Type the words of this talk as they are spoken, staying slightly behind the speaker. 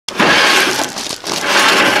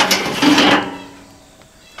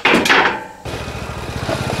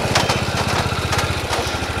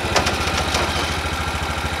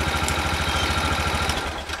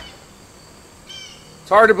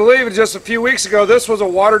hard to believe it, just a few weeks ago this was a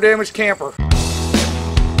water damaged camper.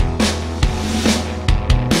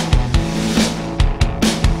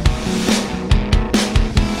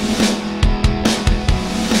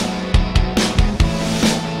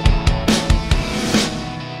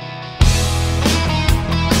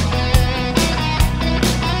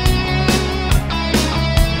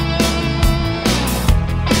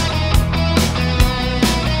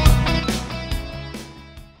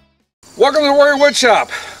 Welcome to the Warrior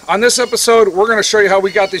Woodshop. On this episode, we're going to show you how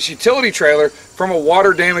we got this utility trailer from a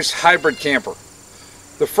water-damaged hybrid camper.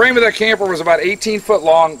 The frame of that camper was about 18 foot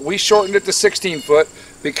long. We shortened it to 16 foot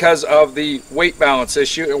because of the weight balance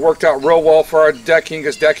issue. It worked out real well for our decking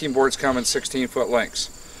because decking boards come in 16 foot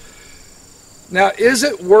lengths. Now, is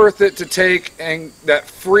it worth it to take that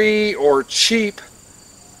free or cheap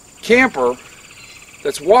camper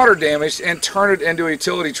that's water damaged and turn it into a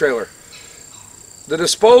utility trailer? The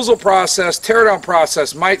disposal process, teardown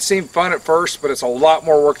process might seem fun at first, but it's a lot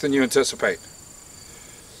more work than you anticipate.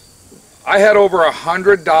 I had over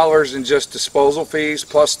 $100 in just disposal fees,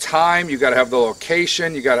 plus time. You got to have the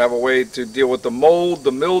location, you got to have a way to deal with the mold,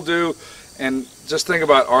 the mildew, and just think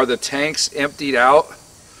about, are the tanks emptied out?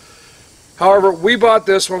 However, we bought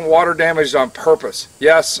this one water damaged on purpose.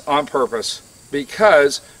 Yes, on purpose,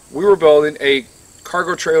 because we were building a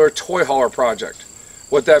cargo trailer toy hauler project.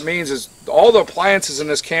 What that means is all the appliances in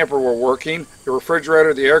this camper were working. The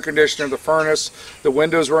refrigerator, the air conditioner, the furnace, the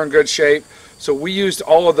windows were in good shape. So we used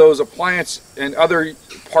all of those appliances and other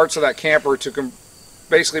parts of that camper to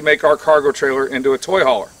basically make our cargo trailer into a toy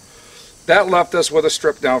hauler. That left us with a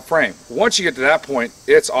stripped down frame. Once you get to that point,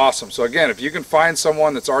 it's awesome. So again, if you can find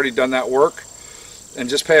someone that's already done that work and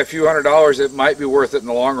just pay a few $100s, it might be worth it in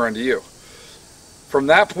the long run to you. From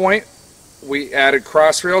that point, we added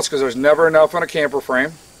cross rails because there's never enough on a camper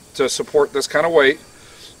frame to support this kind of weight.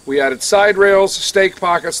 We added side rails, stake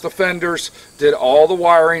pockets, the fenders, did all the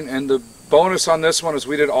wiring, and the bonus on this one is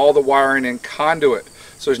we did all the wiring in conduit.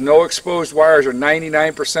 So there's no exposed wires, or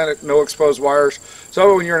 99% no exposed wires.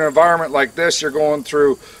 So when you're in an environment like this, you're going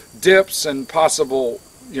through dips and possible,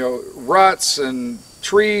 ruts and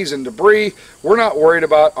trees and debris. We're not worried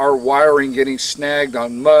about our wiring getting snagged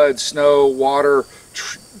on mud, snow, water,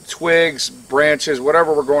 twigs, branches,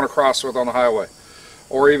 whatever we're going across with on the highway,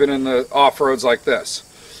 or even in the off-roads like this.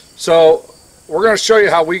 So we're going to show you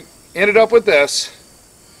how we ended up with this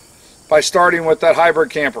by starting with that hybrid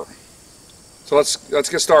camper. So let's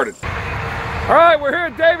get started. All right, we're here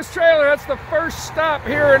at Davis Trailer. That's the first stop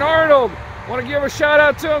here in Arnold. I want to give a shout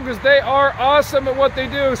out to them because they are awesome at what they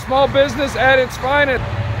do. Small business at its finest.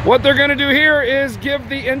 What they're going to do here is give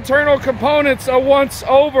the internal components a once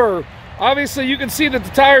over. Obviously, you can see that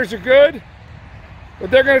the tires are good,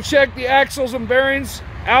 but they're going to check the axles and bearings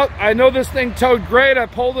out. I know this thing towed great. I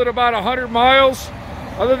pulled it about 100 miles.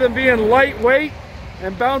 Other than being lightweight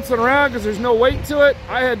and bouncing around because there's no weight to it,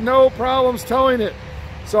 I had no problems towing it.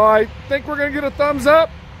 So I think we're going to get a thumbs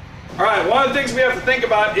up. All right, one of the things we have to think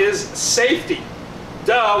about is safety.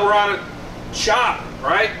 Duh, we're on a shop,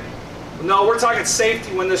 right? No, we're talking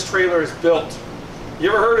safety when this trailer is built. You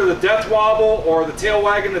ever heard of the death wobble or the tail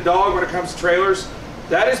wagging the dog when it comes to trailers?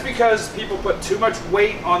 That is because people put too much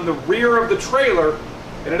weight on the rear of the trailer,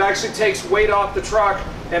 and it actually takes weight off the truck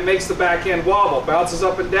and makes the back end wobble, bounces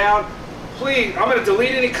up and down. Please, I'm going to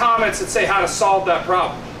delete any comments that say how to solve that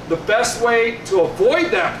problem. The best way to avoid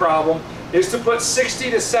that problem is to put 60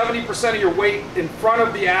 to 70% of your weight in front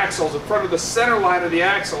of the axles, in front of the center line of the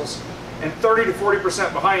axles, and 30 to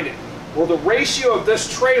 40% behind it. Well, the ratio of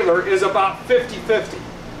this trailer is about 50-50.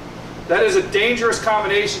 That is a dangerous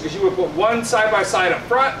combination because you would put one side-by-side up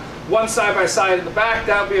front, one side-by-side in the back.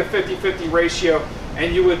 That would be a 50-50 ratio,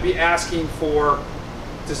 and you would be asking for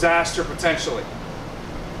disaster potentially.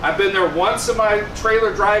 I've been there once in my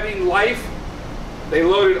trailer driving life. They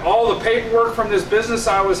loaded all the paperwork from this business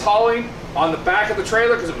I was hauling on the back of the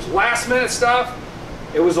trailer because it was last-minute stuff.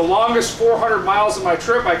 It was the longest 400 miles of my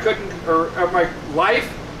trip of my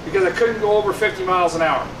life, because I couldn't go over 50 miles an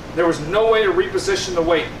hour. There was no way to reposition the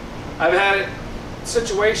weight. I've had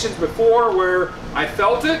situations before where I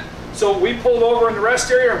felt it, so we pulled over in the rest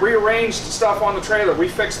area and rearranged stuff on the trailer. We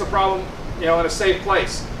fixed the problem, in a safe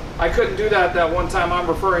place. I couldn't do that one time I'm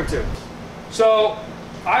referring to. So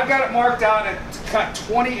I've got it marked out to cut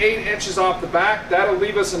 28 inches off the back. That'll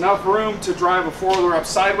leave us enough room to drive a four-wheeler up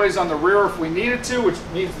sideways on the rear if we needed to, which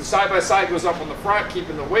means the side-by-side goes up on the front,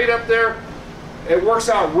 keeping the weight up there. It works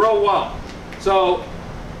out real well. So,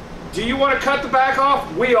 do you want to cut the back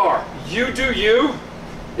off? We are. You do you.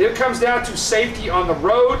 It comes down to safety on the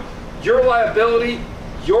road, your liability,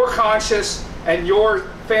 your conscience, and your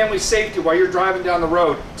family's safety while you're driving down the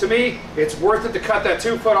road. To me, it's worth it to cut that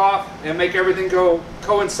 2 foot off and make everything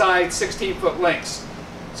coincide 16-foot lengths.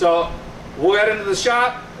 So we'll head into the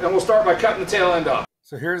shop and we'll start by cutting the tail end off.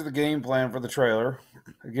 So here's the game plan for the trailer.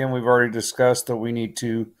 Again, we've already discussed that we need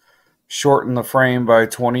to shorten the frame by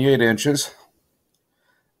 28 inches.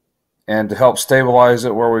 And to help stabilize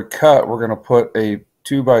it where we cut, we're going to put a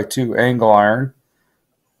 2x2 angle iron,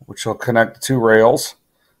 which will connect the 2 rails.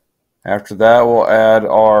 After that, we'll add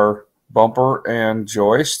our bumper and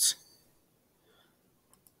joists.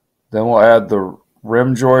 Then we'll add the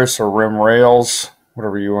rim joists or rim rails,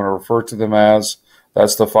 whatever you want to refer to them as.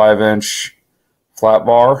 That's the 5-inch flat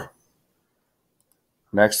bar.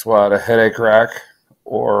 Next, we'll add a headache rack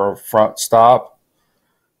or a front stop.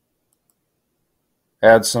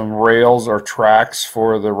 Add some rails or tracks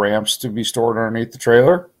for the ramps to be stored underneath the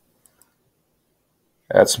trailer.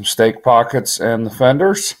 Add some stake pockets and the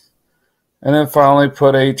fenders. And then finally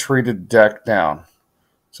put a treated deck down.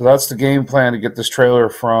 So that's the game plan to get this trailer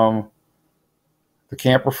from the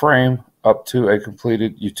camper frame up to a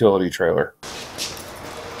completed utility trailer.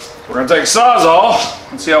 We're going to take a Sawzall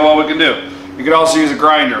and see how well we can do. You could also use a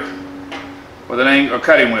grinder with a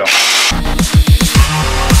cutting wheel.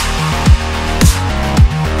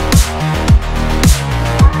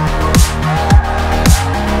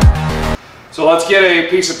 So let's get a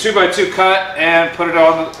piece of 2x2 cut and put it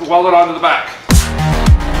on, weld it onto the back.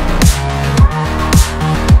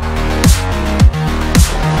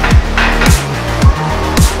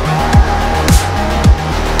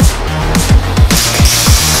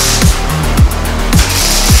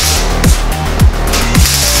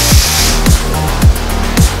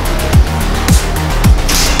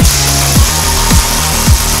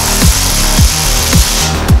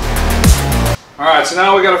 Alright, so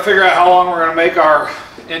now we got to figure out how long we're going to make our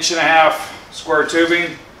 1.5-inch square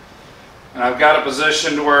tubing. And I've got it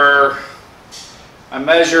positioned where I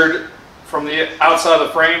measured from the outside of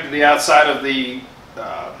the frame to the outside of the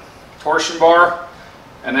torsion bar.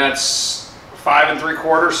 And that's 5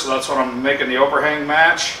 3/4, so that's what I'm making the overhang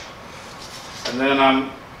match. And then I'm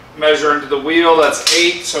measuring to the wheel, that's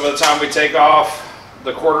 8, so by the time we take off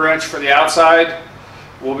the 1/4 inch for the outside,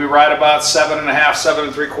 we'll be right about 7.5,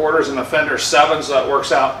 7 3/4, and the fender 7, so that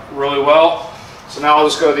works out really well. So now I'll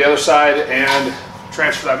just go to the other side and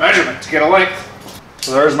transfer that measurement to get a length.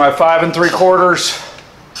 So there's my 5 3/4.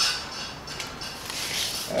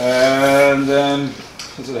 And then,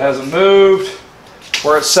 since it hasn't moved,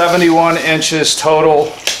 we're at 71 inches total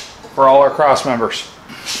for all our cross members.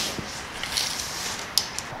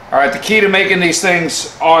 All right, the key to making these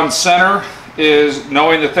things on center is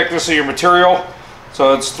knowing the thickness of your material.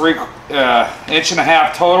 So it's 1.5 inches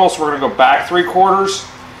total, so we're going to go back 3/4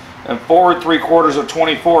 and forward 3/4 of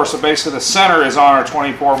 24. So basically the center is on our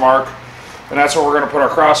 24 mark, and that's where we're going to put our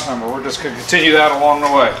cross member. We're just going to continue that along the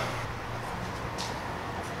way.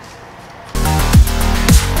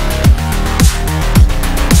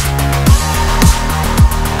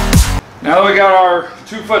 Now that we got our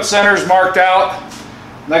 2-foot centers marked out,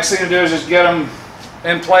 next thing to do is just get them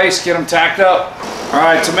in place, get them tacked up.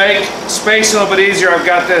 Alright, to make space a little bit easier, I've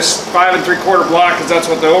got this 5 3/4 block because that's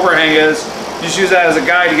what the overhang is. Just use that as a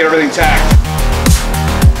guide to get everything tacked.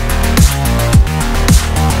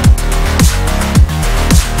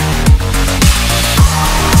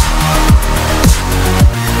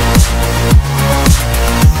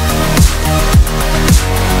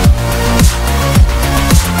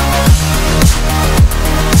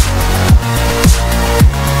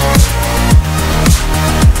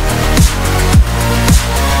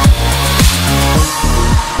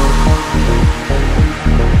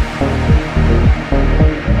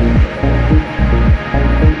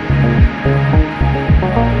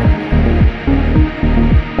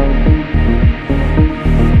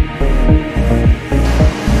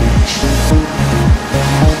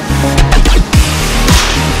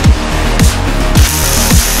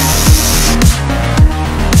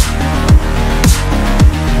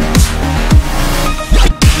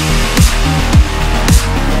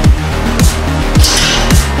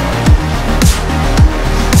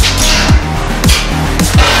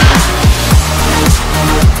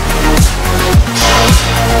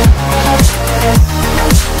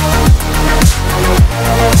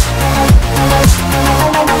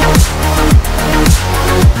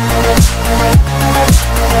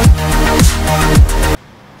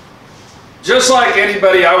 Just like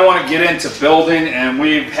anybody, I want to get into building, and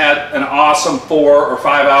we've had an awesome 4 or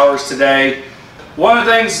 5 hours today. One of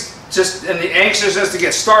the things, just in the anxiousness to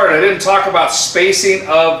get started, I didn't talk about spacing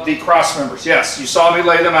of the cross members. Yes, you saw me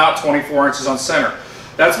lay them out 24 inches on center.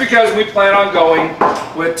 That's because we plan on going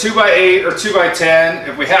with 2x8 or 2x10,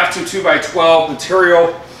 if we have to 2x12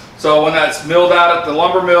 material. So when that's milled out at the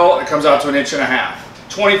lumber mill, it comes out to 1.5 inches.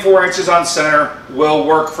 24 inches on center will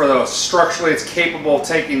work for those. Structurally, it's capable of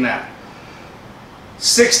taking that.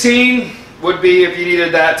 16 would be if you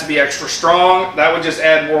needed that to be extra strong. That would just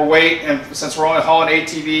add more weight, and since we're only hauling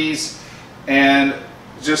ATVs and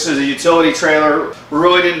just as a utility trailer, we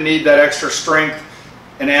really didn't need that extra strength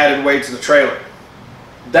and added weight to the trailer.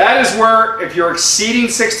 That is where, if you're exceeding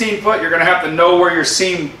 16 foot, you're going to have to know where your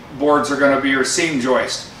seam boards are going to be, your seam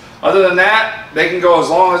joist. Other than that, they can go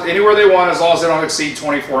anywhere they want, as long as they don't exceed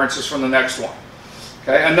 24 inches from the next one.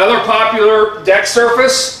 Okay. Another popular deck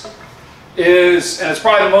surface is, and it's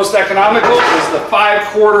probably the most economical, is the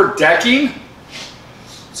 5/4 decking.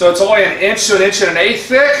 So it's only 1 inch to 1 1/8 inches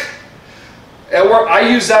thick. I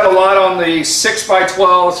use that a lot on the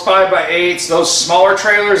 6x12s, 5x8s, those smaller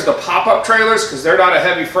trailers, the pop-up trailers, because they're not a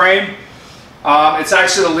heavy frame. It's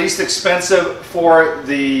actually the least expensive for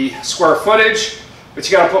the square footage, but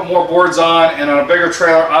you got to put more boards on, and on a bigger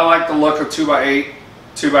trailer, I like the look of 2x8,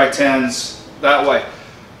 2x10s that way.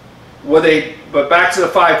 But back to the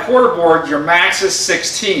 5/4 board, your max is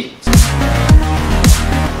 16.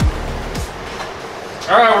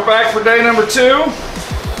 All right, we're back for day number 2.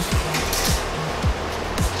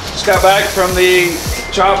 Just got back from the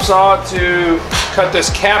chop saw to cut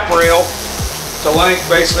this cap rail to length.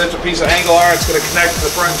 Basically, it's a piece of angle iron. It's going to connect to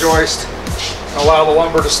the front joist and allow the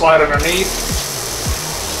lumber to slide underneath.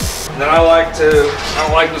 And then I like to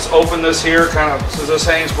just open this here, kind of, so this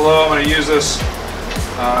hangs below. I'm going to use this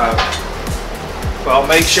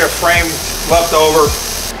makeshift frame left over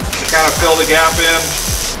to kind of fill the gap in,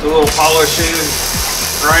 do a little polishing and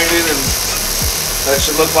grinding, and that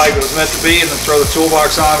should look like it was meant to be, and then throw the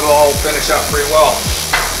toolbox on, it'll all finish out pretty well.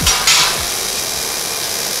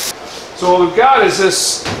 So what we've got is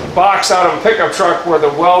this box out of a pickup truck where the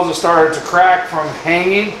welds have started to crack from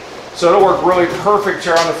hanging. So it'll work really perfect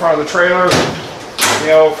here on the front of the trailer, you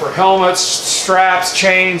know, for helmets, straps,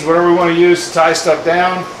 chains, whatever we want to use to tie stuff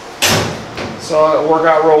down. So it'll work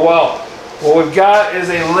out real well. What we've got is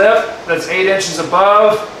a lip that's 8 inches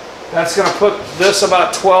above. That's going to put this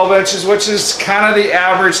about 12 inches, which is kind of the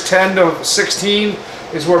average. 10 to 16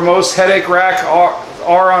 is where most headache rack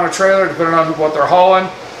are on a trailer, depending on what they're hauling.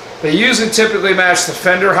 They usually typically match the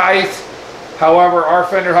fender height. However, our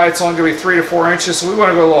fender height's only going to be 3 to 4 inches, so we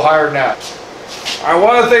want to go a little higher than that. All right,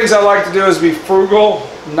 one of the things I like to do is be frugal,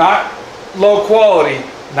 not low quality,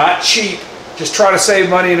 not cheap. Just try to save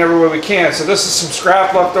money in every way we can. So this is some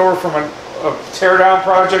scrap left over from a tear down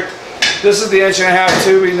project. This is the 1.5 inch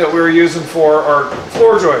tubing that we were using for our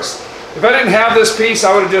floor joist. If I didn't have this piece,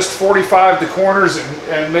 I would have just 45'd the corners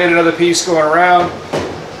and made another piece going around.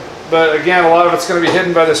 But again, a lot of it's going to be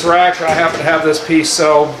hidden by this rack, and I happen to have this piece,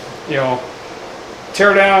 so, you know,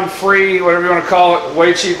 tear down, free, whatever you want to call it,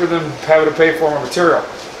 way cheaper than having to pay for my material.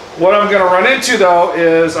 What I'm going to run into, though,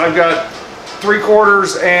 is I've got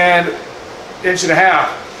 3/4 and 1.5 inches.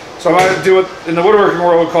 So I'm going to do it in the woodworking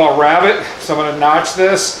world, we call it rabbet. So I'm going to notch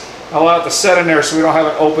this, allow it to set in there so we don't have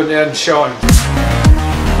an open end showing.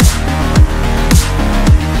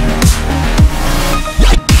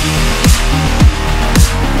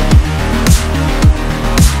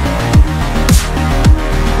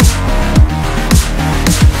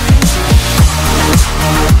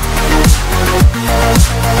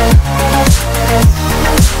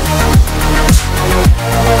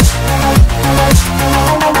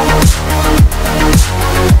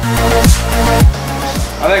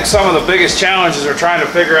 Some of the biggest challenges are trying to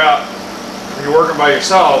figure out, when you're working by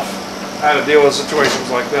yourself, how to deal with situations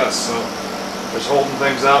like this. So just holding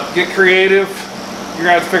things up. Get creative. You're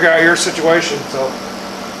going to have to figure out your situation. So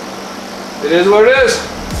it is what it is.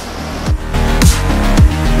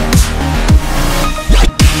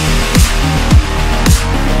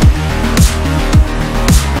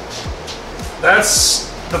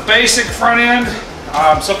 That's the basic front end.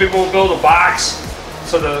 Some people will build a box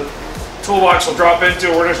so the toolbox will drop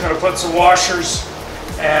into. We're just going to put some washers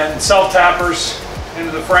and self-tappers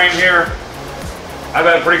into the frame here. I've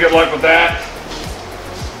had pretty good luck with that.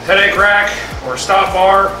 Headache rack or stop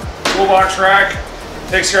bar, toolbox rack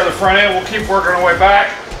takes care of the front end. We'll keep working our way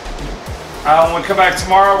back. When we come back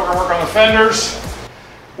tomorrow, we're going to work on the fenders.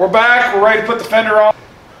 We're back. We're ready to put the fender on.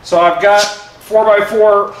 So I've got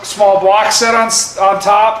 4x4 small block set on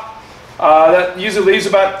top. That usually leaves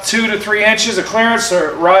about 2 to 3 inches of clearance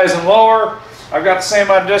to rise and lower. I've got the same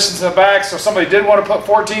amount of distance in the back, so if somebody did want to put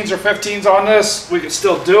 14s or 15s on this, we could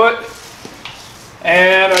still do it.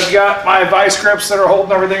 And I've got my vice grips that are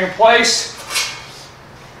holding everything in place.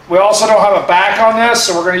 We also don't have a back on this,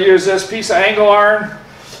 so we're going to use this piece of angle iron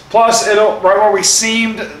Plus, it'll, right where we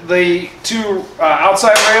seamed the two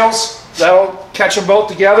outside rails, that'll catch them both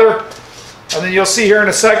together. And then you'll see here in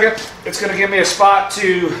a second, it's going to give me a spot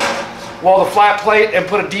to weld the flat plate and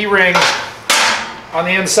put a D-ring on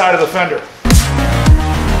the inside of the fender.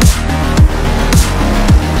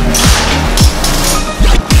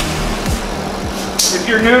 If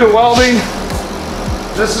you're new to welding,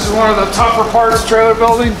 this is one of the tougher parts of trailer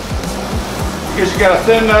building, because you got a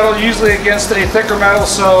thin metal usually against a thicker metal,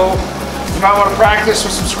 so you might want to practice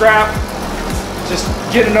with some scrap. Just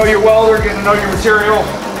get to know your welder, get to know your material,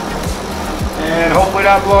 and hopefully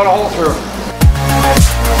not blow a hole through.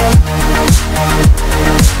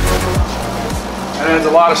 That adds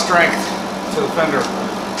a lot of strength to the fender.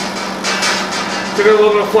 To get a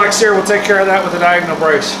little bit of flex here, we'll take care of that with a diagonal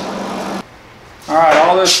brace. Alright,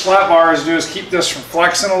 all this flat bar is do is keep this from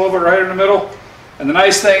flexing a little bit right in the middle. And the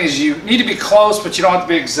nice thing is you need to be close, but you don't have to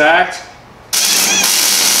be exact.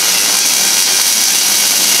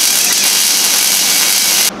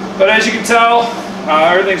 But as you can tell,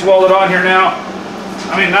 everything's welded on here now.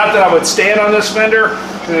 I mean, not that I would stand on this fender,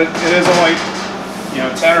 because it is only,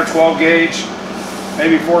 10 or 12 gauge,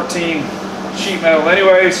 maybe 14 sheet metal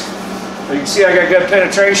anyways. But you can see I got good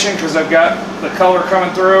penetration because I've got the color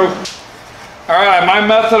coming through. Alright, my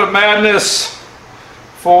method of madness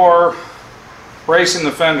for bracing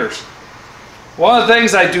the fenders. One of the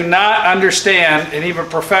things I do not understand, and even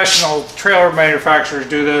professional trailer manufacturers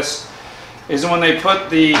do this, is when they put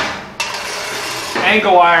the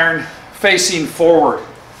angle iron facing forward.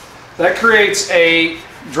 That creates a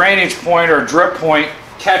drainage point or drip point,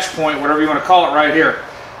 catch point, whatever you want to call it right here.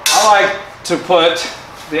 I like to put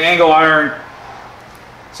the angle iron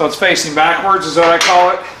so it's facing backwards, is what I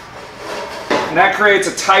call it. And that creates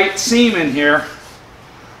a tight seam in here.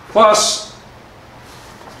 Plus,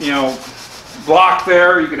 block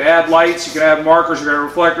there. You could add lights, you could add markers, you could add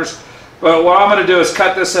reflectors. But what I'm going to do is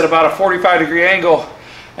cut this at about a 45-degree angle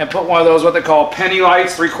and put one of those what they call penny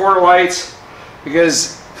lights, 3/4 lights,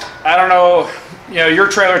 because I don't know, your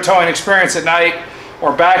trailer towing experience at night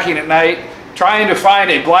or backing at night, trying to find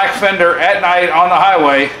a black fender at night on the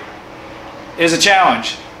highway is a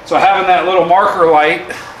challenge. So having that little marker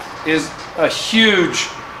light is a huge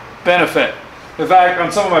benefit. In fact,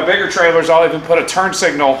 on some of my bigger trailers, I'll even put a turn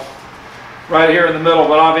signal right here in the middle,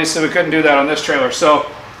 but obviously we couldn't do that on this trailer. So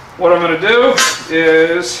what I'm going to do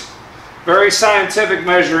is very scientific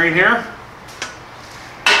measuring here.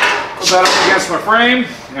 Put that up against my frame,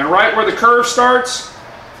 and right where the curve starts,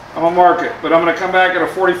 I'm going to mark it. But I'm going to come back at a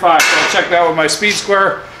 45. So I'll check that with my speed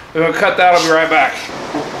square. Then we'll cut that, I'll be right back.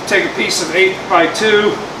 We'll take a piece of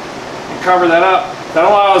 8x2 and cover that up. That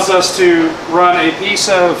allows us to run a piece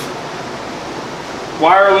of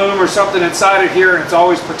wire loom or something inside of here, and it's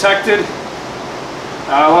always protected.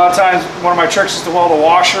 A lot of times, one of my tricks is to weld a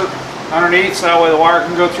washer underneath, so that way the wire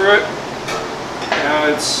can go through it.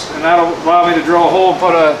 And that'll allow me to drill a hole and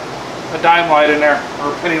put a dime light in there,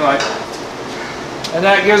 or a penny light. And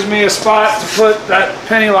that gives me a spot to put that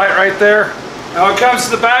penny light right there. Now when it comes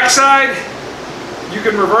to the back side, you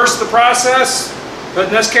can reverse the process, but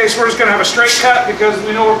in this case we're just going to have a straight cut because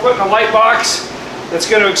we know we're putting a light box that's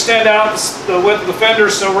going to extend out the width of the fender,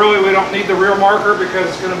 so really we don't need the rear marker because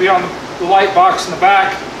it's going to be on the light box in the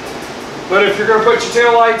back. But if you're going to put your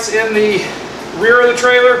tail lights in the rear of the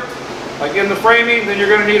trailer, like in the framing, then you're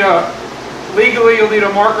going to need legally you'll need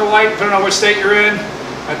a marker light depending on which state you're in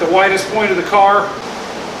at the widest point of the car.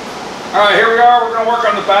 Alright, here we are. We're going to work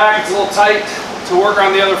on the back. It's a little tight to work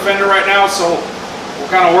on the other fender right now, so we'll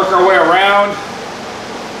kind of work our way around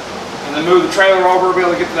and then move the trailer over, be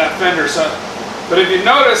able to get to that fender. But if you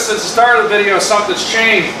notice, since the start of the video, something's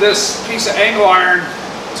changed. This piece of angle iron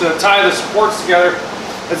to tie the supports together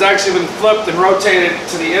has actually been flipped and rotated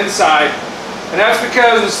to the inside. And that's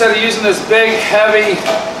because instead of using this big, heavy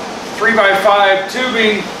 3x5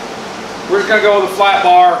 tubing, we're just going to go with a flat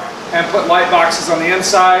bar and put light boxes on the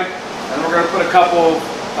inside. And we're going to put a couple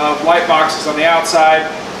of light boxes on the outside.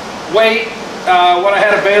 Weight, what I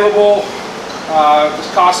had available,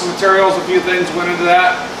 just cost of materials, a few things went into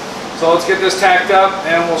that. So let's get this tacked up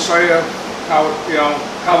and we'll show you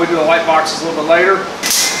how we do the light boxes a little bit later.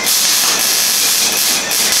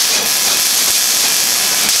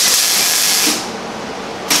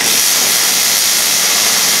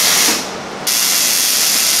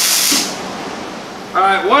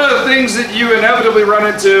 Alright, one of the things that you inevitably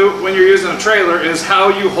run into when you're using a trailer is how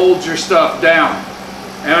you hold your stuff down.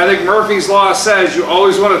 And I think Murphy's Law says you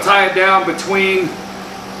always want to tie it down between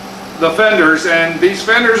the fenders, and these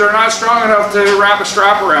fenders are not strong enough to wrap a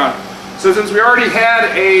strap around. So since we already had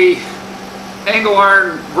a angle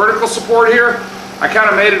iron vertical support here, I kind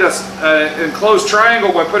of made it an enclosed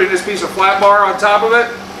triangle by putting this piece of flat bar on top of it.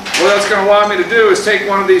 What that's going to allow me to do is take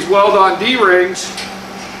one of these weld-on D-rings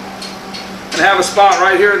and have a spot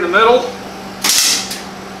right here in the middle.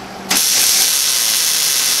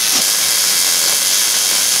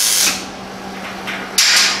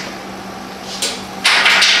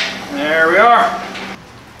 There we are.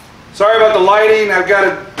 Sorry about the lighting. I've got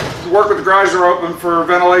to work with the garage door open for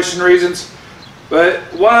ventilation reasons. But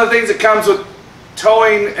one of the things that comes with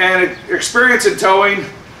towing and experience in towing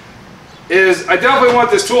is I definitely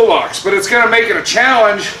want this toolbox, but it's going to make it a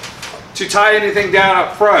challenge to tie anything down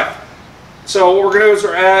up front. So what we're going to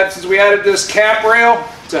do is since we added this cap rail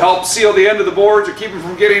to help seal the end of the boards or keep them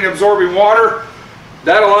from getting absorbing water,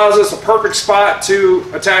 that allows us a perfect spot to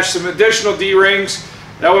attach some additional D-rings.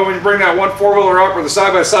 That way when you bring that one four-wheeler up or the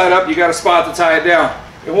side-by-side up, you got a spot to tie it down.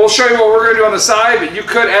 And we'll show you what we're going to do on the side, but you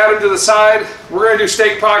could add them to the side. We're going to do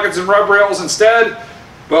stake pockets and rub rails instead.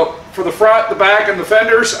 But for the front, the back, and the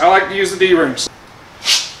fenders, I like to use the D-rings.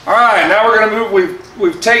 Alright, now we're going to move.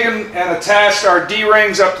 We've taken and attached our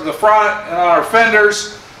D-rings up to the front and on our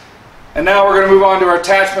fenders. And now we're going to move on to our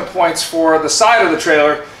attachment points for the side of the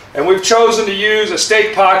trailer. And we've chosen to use a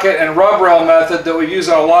stake pocket and rub rail method that we use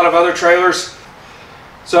on a lot of other trailers.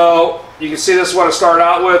 So you can see this is what it started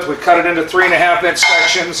out with. We cut it into 3.5-inch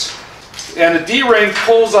sections. And the D-ring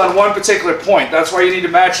pulls on one particular point. That's why you need to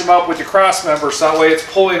match them up with your cross members, so that way it's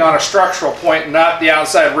pulling on a structural point and not the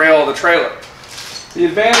outside rail of the trailer. The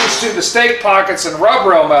advantage to the stake pockets and rub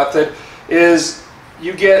rail method is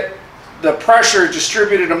you get the pressure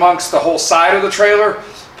distributed amongst the whole side of the trailer.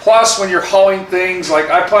 Plus, when you're hauling things, like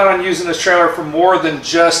I plan on using this trailer for more than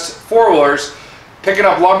just four-wheelers, picking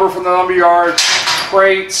up lumber from the lumber yard,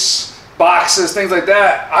 crates, boxes, things like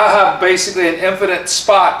that, I have basically an infinite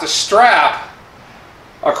spot to strap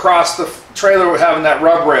across the trailer with having that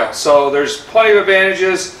rub rail. So there's plenty of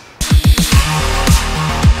advantages.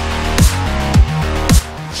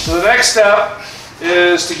 So the next step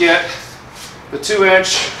is to get the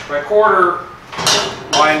 2-inch by quarter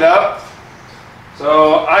lined up.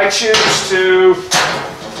 So I choose to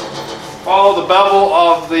follow the bevel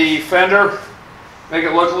of the fender, make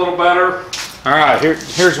it look a little better. Alright,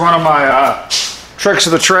 here's one of my tricks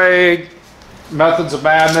of the trade, methods of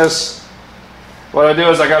madness. What I do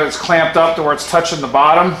is I got it clamped up to where it's touching the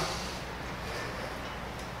bottom.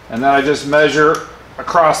 And then I just measure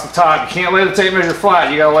across the top. You can't lay the tape measure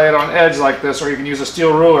flat, you got to lay it on edge like this, or you can use a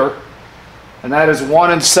steel ruler. And that is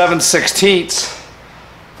 1 7/16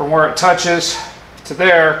 from where it touches to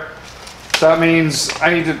there. So that means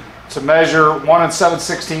I need to measure 1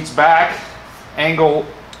 7/16 back, angle,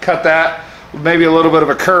 cut that. Maybe a little bit of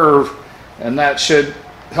a curve, and that should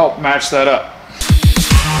help match that up.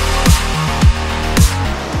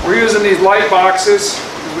 We're using these light boxes.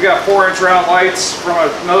 We got 4-inch round lights from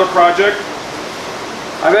another project.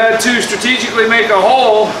 I've had to strategically make a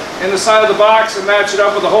hole in the side of the box and match it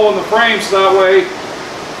up with a hole in the frame, so that way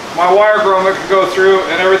my wire grommet can go through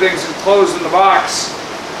and everything's enclosed in the box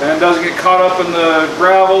and doesn't get caught up in the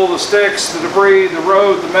gravel, the sticks, the debris, the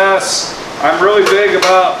road, the mess. I'm really big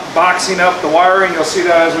about boxing up the wiring. You'll see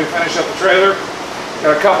that as we finish up the trailer.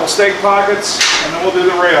 Got a couple stake pockets, and then we'll do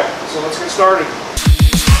the rail. So let's get started.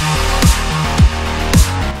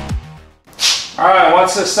 Alright,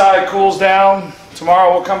 once this side cools down,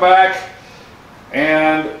 tomorrow we'll come back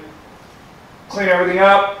and clean everything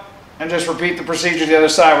up and just repeat the procedure to the other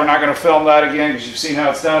side. We're not going to film that again because you've seen how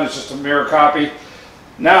it's done. It's just a mirror copy.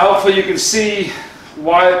 Now hopefully you can see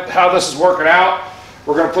how this is working out.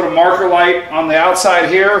 We're going to put a marker light on the outside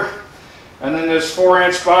here, and then this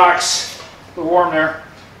 4-inch box, the worm there,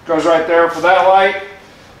 goes right there for that light.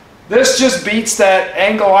 This just beats that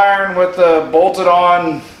angle iron with the bolted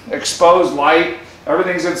on exposed light.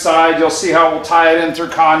 Everything's inside. You'll see how we'll tie it in through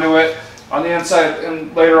conduit on the inside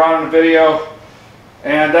and later on in the video.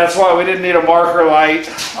 And that's why we didn't need a marker light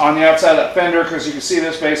on the outside of that fender, because you can see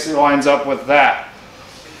this basically lines up with that.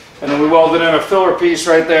 And then we welded in a filler piece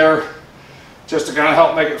right there just to kind of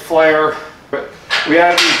help make it flare. But we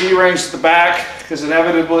added these D-rings at the back because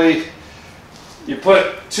inevitably you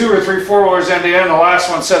put 2 or 3 four-wheelers end to end. The last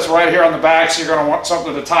one sits right here on the back, so you're going to want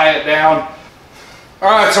something to tie it down.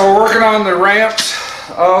 Alright, so we're working on the ramps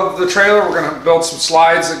of the trailer. We're going to build some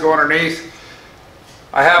slides that go underneath.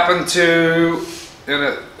 I happen to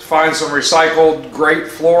find some recycled grate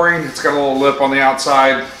flooring. It's got a little lip on the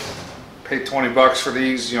outside. Paid 20 bucks for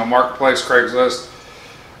these, Marketplace, Craigslist.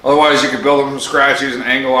 Otherwise you could build them from scratch using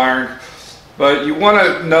angle iron. But you want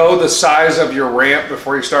to know the size of your ramp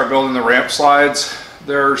before you start building the ramp slides.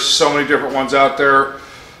 There's so many different ones out there.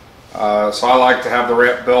 So I like to have the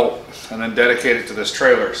ramp built and then dedicate it to this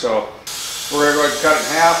trailer. So We're going to go ahead and cut it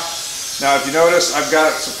in half. Now if you notice, I've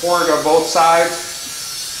got it supported on both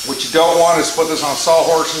sides. What you don't want is put this on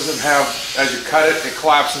sawhorses and have, as you cut it, it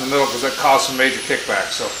collapse in the middle because that causes some major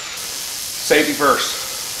kickback. So safety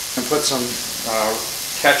first. And put some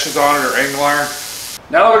catches on it or angle iron.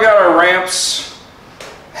 Now that we got our ramps,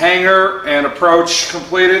 hanger, and approach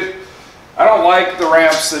completed, I don't like the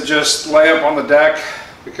ramps that just lay up on the deck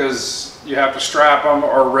because you have to strap them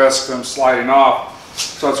or risk them sliding off.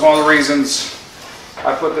 So it's one of the reasons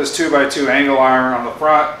I put this 2x2 angle iron on the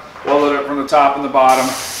front, welded it from the top and the bottom,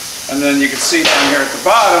 and then you can see down here at the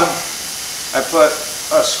bottom, I put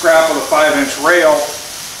a scrap of the 5-inch rail,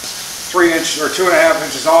 3 inches or 2.5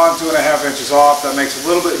 inches on, 2.5 inches off. That makes a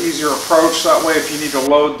little bit easier approach. That way, if you need to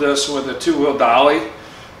load this with a 2-wheel dolly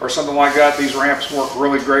or something like that, these ramps work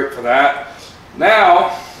really great for that.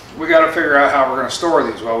 Now we got to figure out how we're going to store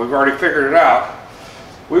these. Well, we've already figured it out.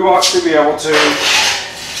 We want to be able to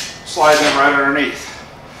slide them right underneath.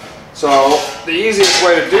 So the easiest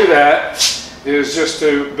way to do that is just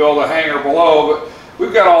to build a hanger below, but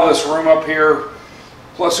we've got all this room up here,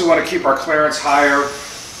 plus we want to keep our clearance higher,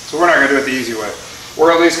 so we're not going to do it the easy way.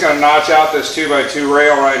 We're at least going to notch out this 2x2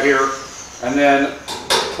 rail right here and then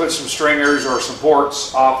put some stringers or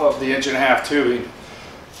supports off of the 1.5-inch tubing.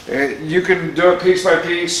 You can do it piece by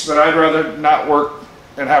piece, but I'd rather not work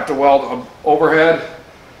and have to weld overhead.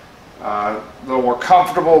 A little more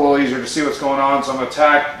comfortable, a little easier to see what's going on. So I'm going to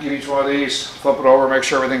tack each one of these, flip it over, make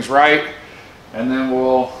sure everything's right, and then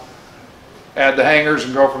we'll add the hangers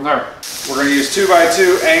and go from there. We're going to use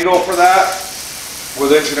 2x2 angle for that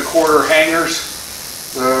with 1.25-inch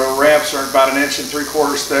hangers. The ramps are about 1.75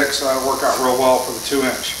 inches thick, so that'll work out real well for the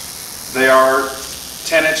 2-inch. They are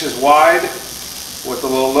 10 inches wide with a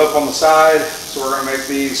little lip on the side, so we're going to make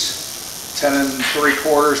these 10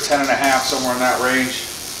 3/4, 10 1/2, somewhere in that range.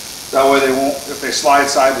 That way they won't, if they slide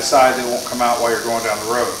side to side, they won't come out while you're going down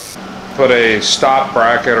the road. Put a stop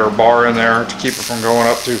bracket or bar in there to keep it from going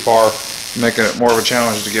up too far, making it more of a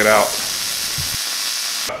challenge to get out.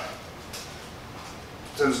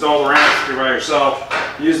 To install the ramp if you're by yourself,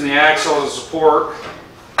 using the axle as a support,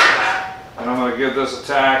 and I'm going to give this a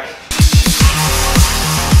tack.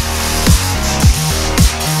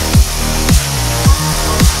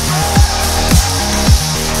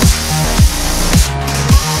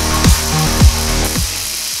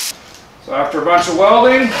 So after a bunch of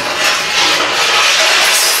welding,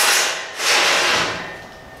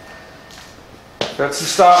 fits and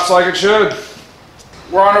stops like it should.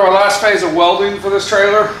 We're on to our last phase of welding for this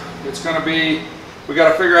trailer. It's going to be, we got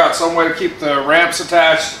to figure out some way to keep the ramps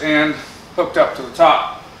attached and hooked up to the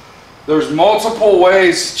top. There's multiple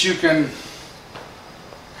ways that you can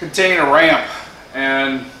contain a ramp,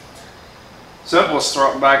 and simplest,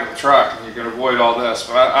 throw it back in the truck and you can avoid all this.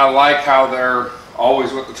 But I like how they're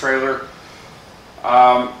always with the trailer.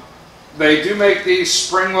 They do make these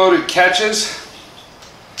spring-loaded catches.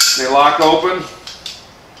 They lock open,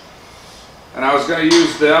 and I was going to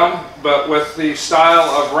use them, but with the style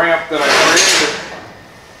of ramp that I created,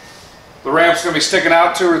 the ramp's going to be sticking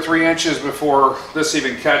out 2 or 3 inches before this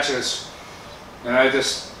even catches, and I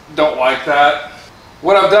just don't like that.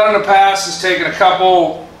 What I've done in the past is taken a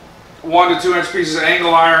couple 1 to 2 inch pieces of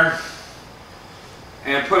angle iron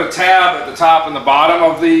and put a tab at the top and the bottom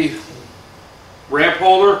of the ramp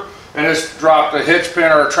holder and just dropped a hitch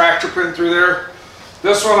pin or a tractor pin through there.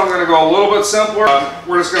 This one I'm going to go a little bit simpler.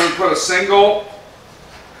 We're just going to put a single,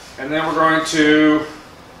 and then we're going to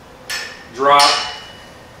drop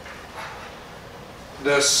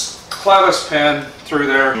this clevis pin through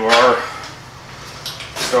there. You are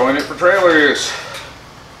stowing it for trailer use.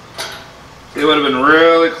 It would have been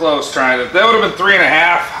really close trying to. That would have been 3.5.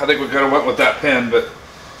 I think we could have went with that pin, but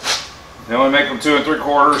they only make them 2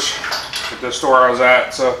 3/4 at the store I was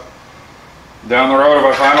at. So down the road, if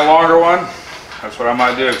I find a longer one, that's what I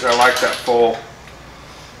might do, because I like that full.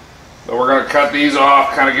 But we're going to cut these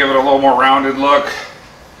off, kind of give it a little more rounded look.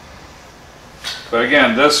 But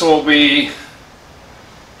again, this will be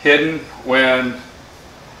hidden when,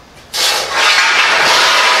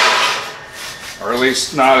 or at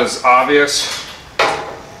least not as obvious.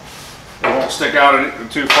 It won't stick out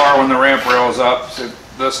too far when the ramp rail is up. So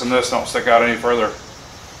this and this don't stick out any further.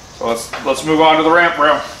 So let's move on to the ramp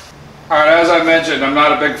rail. Alright, as I mentioned, I'm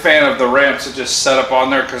not a big fan of the ramps that just set up on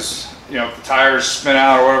there, because, you know, if the tires spin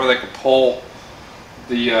out or whatever, they can pull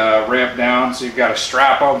the ramp down, so you've got to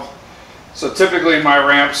strap them. So typically my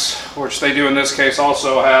ramps, which they do in this case,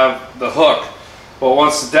 also have the hook. But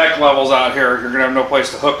once the deck level's out here, you're going to have no place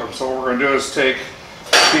to hook them. So what we're going to do is take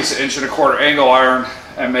a piece of 1 1/4 angle iron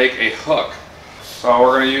and make a hook. So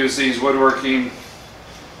we're going to use these woodworking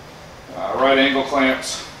right angle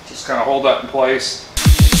clamps Just kind of hold that in place.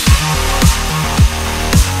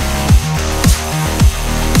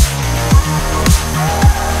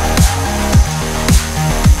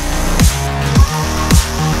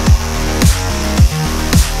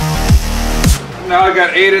 Now I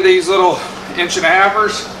got 8 of these little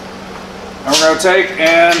 1.5-inchers, and we're going to take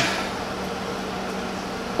and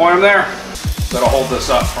point them there. That'll hold this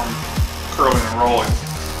up from curling and rolling.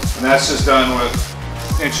 And that's just done with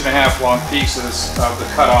 1.5-inch long pieces of the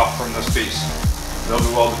cutoff from this piece. They'll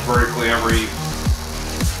be welded vertically every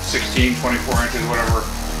 16, 24 inches, whatever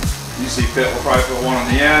you see fit. We'll probably put one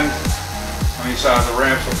on the end. On each side of the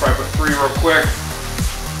ramps, we'll probably put 3 real quick.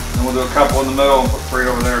 And we'll do a couple in the middle and put 3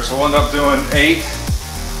 over there. So we'll end up doing 8.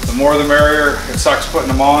 The more the merrier. It sucks putting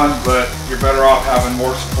them on, but you're better off having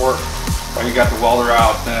more support while you got the welder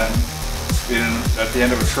out than being at the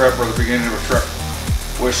end of a trip or the beginning of a trip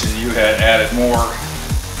wishing you had added more.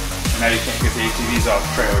 And now you can't get the ATVs off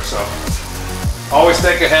the trailer. So always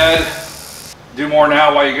think ahead. Do more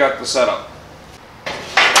now while you got the setup.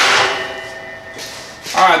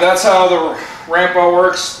 Alright, that's how the rampo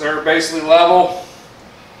works. They're basically level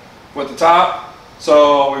with the top.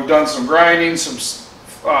 So we've done some grinding, some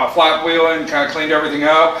flat wheeling, kind of cleaned everything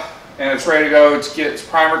up, and it's ready to go to get its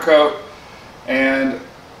primer coat and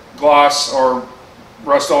gloss or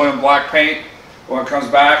Rust-Oleum black paint. When it comes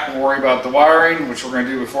back, we'll worry about the wiring, which we're going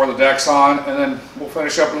to do before the deck's on, and then we'll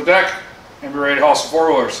finish up with the deck and be ready to haul some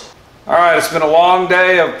 4-wheelers. Alright, it's been a long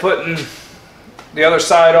day of putting the other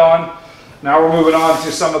side on. Now we're moving on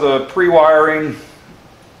to some of the pre-wiring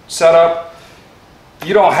setup.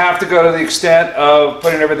 You don't have to go to the extent of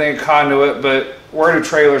putting everything in conduit, but where do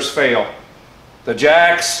trailers fail? The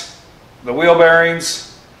jacks, the wheel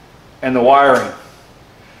bearings, and the wiring.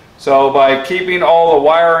 So by keeping all the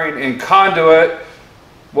wiring in conduit,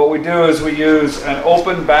 what we do is we use an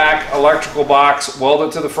open back electrical box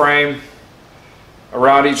welded to the frame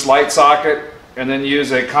around each light socket, and then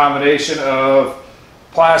use a combination of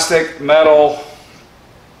plastic, metal,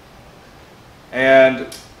 and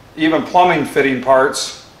even plumbing fitting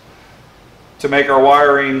parts to make our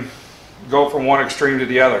wiring go from one extreme to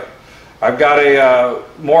the other. I've got a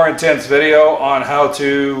more intense video on how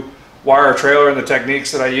to wire a trailer and the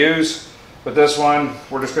techniques that I use, but this one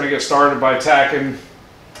we're just going to get started by tacking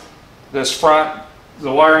this front.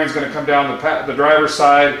 The wiring is going to come down the driver's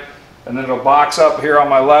side, and then it'll box up here on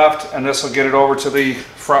my left, and this will get it over to the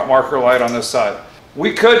front marker light on this side.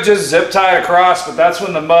 We could just zip tie it across, but that's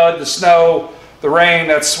when the mud, the snow, the rain,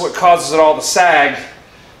 that's what causes it all to sag,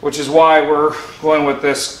 which is why we're going with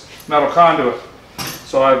this metal conduit.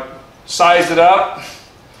 So I've sized it up.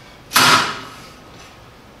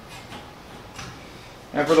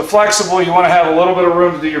 And for the flexible, you want to have a little bit of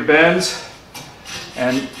room to do your bends.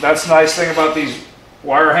 And that's the nice thing about these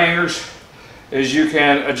wire hangers, is you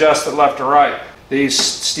can adjust it left or right. These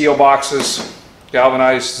steel boxes,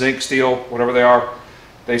 galvanized, zinc steel, whatever they are,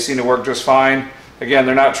 they seem to work just fine. Again,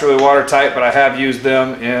 they're not truly watertight, but I have used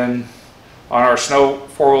them on our snow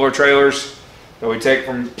 4-wheeler trailers that we take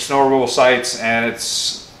from snow removal sites, and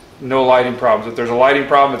it's no lighting problems. If there's a lighting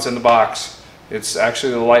problem, it's in the box. It's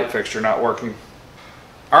actually the light fixture not working.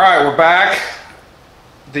 Alright, we're back.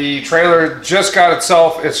 The trailer just got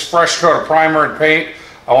itself its fresh coat of primer and paint.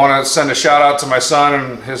 I want to send a shout out to my son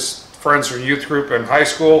and his friends from youth group in high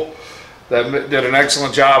school that did an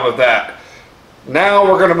excellent job of that. Now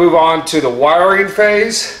we're going to move on to the wiring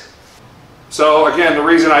phase. So again, the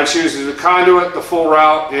reason I choose the conduit, the full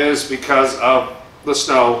route, is because of the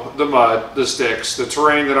snow, the mud, the sticks, the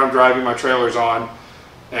terrain that I'm driving my trailers on,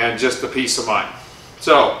 and just the peace of mind.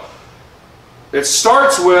 So it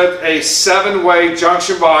starts with a 7-way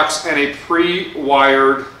junction box and a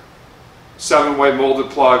pre-wired 7-way molded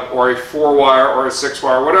plug, or a 4-wire or a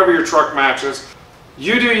 6-wire, whatever your truck matches.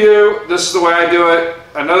 You do you. This is the way I do it.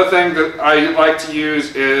 Another thing that I like to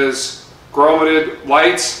use is grommeted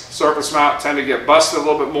lights. Surface mount tend to get busted a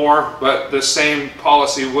little bit more, but the same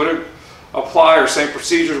policy would apply, or same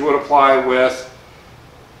procedures would apply with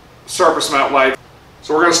surface mount lights.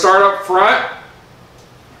 So we're going to start up front.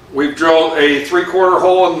 We've drilled a 3/4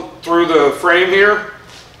 hole through the frame here,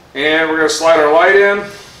 and we're going to slide our light in,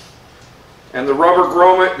 and the rubber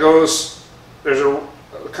grommet goes, there's a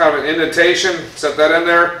kind of an indentation, set that in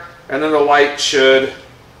there, and then the light should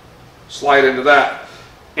slide into that.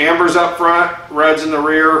 Amber's up front, red's in the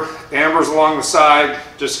rear, amber's along the side,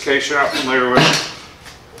 just in case you're not familiar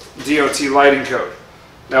with DOT lighting code.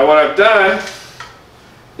 Now what I've done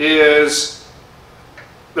is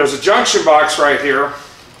there's a junction box right here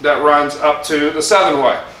that runs up to the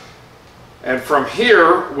 7-way. And from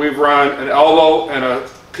here we've run an elbow and a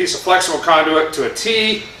piece of flexible conduit to a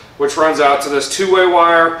T which runs out to this two-way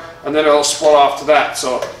wire, and then it'll split off to that.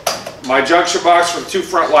 So my junction box for the two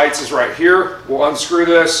front lights is right here. We'll unscrew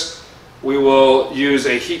this. We will use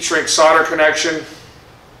a heat shrink solder connection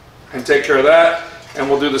and take care of that. And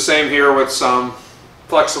we'll do the same here with some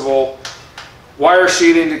flexible wire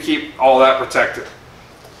sheeting to keep all that protected.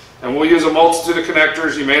 And we'll use a multitude of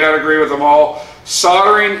connectors. You may not agree with them all.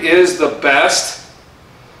 Soldering is the best,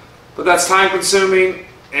 but that's time consuming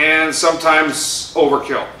and sometimes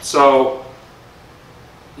overkill. So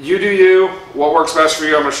you do you. What works best for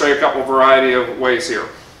you? I'm going to show you a couple variety of ways here.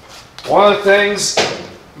 One of the things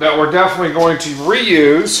that we're definitely going to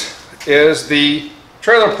reuse is the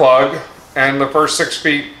trailer plug and the first 6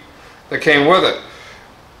 feet that came with it.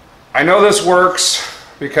 I know this works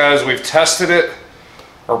because we've tested it,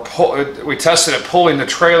 we tested it pulling the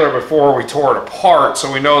trailer before we tore it apart, so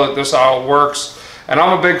we know that this all works. And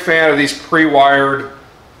I'm a big fan of these pre-wired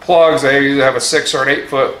plugs. They usually have a 6 or an 8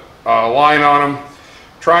 foot line on them.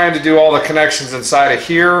 Trying to do all the connections inside of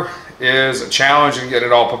here is a challenge and get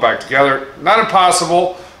it all put back together. Not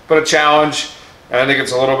impossible, but a challenge. And I think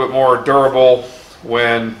it's a little bit more durable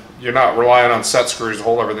when you're not relying on set screws to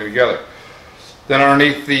hold everything together. Then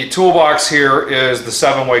underneath the toolbox here is the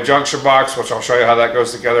 7-way junction box, which I'll show you how that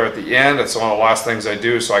goes together at the end. It's one of the last things I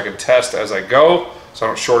do so I can test as I go, so I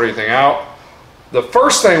don't short anything out. The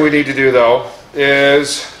first thing we need to do though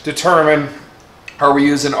is determine, are we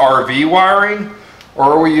using RV wiring or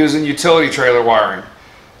are we using utility trailer wiring?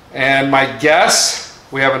 And my guess,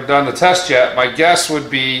 we haven't done the test yet, my guess would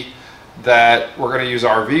be that we're going to use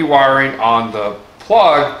RV wiring on the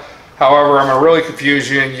plug. However, I'm going to really confuse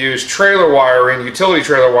you and use trailer wiring, utility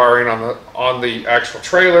trailer wiring on the actual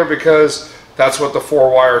trailer, because that's what the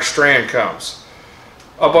 4-wire strand comes.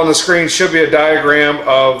 Up on the screen should be a diagram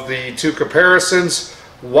of the two comparisons.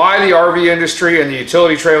 Why the RV industry and the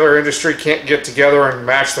utility trailer industry can't get together and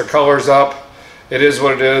match their colors up. It is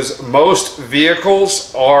what it is. Most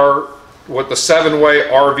vehicles are with the 7-way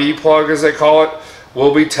RV plug, as they call it,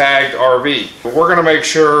 will be tagged RV. But we're going to make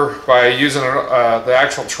sure by using the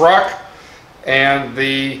actual truck and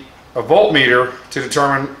the voltmeter to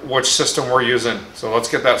determine which system we're using. So let's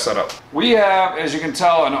get that set up. We have, as you can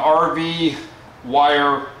tell, an RV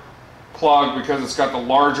wire plug because it's got the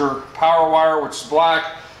larger power wire, which is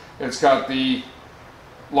black. It's got the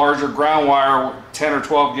larger ground wire, 10 or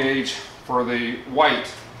 12 gauge for the white.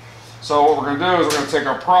 So what we're going to do is we're going to take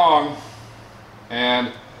our prong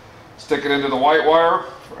and stick it into the white wire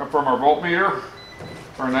from our voltmeter,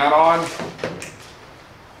 turn that on.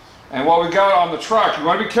 And what we got on the truck, you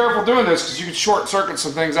want to be careful doing this because you can short circuit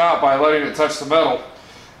some things out by letting it touch the metal.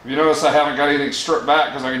 If you notice, I haven't got anything stripped back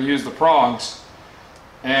because I can use the prongs.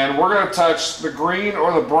 And we're going to touch the green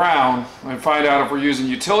or the brown and find out if we're using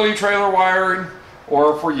utility trailer wiring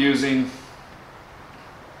or if we're using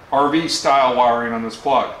RV style wiring on this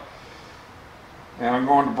plug. And I'm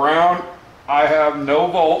going to brown. I have no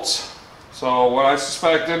volts, so what I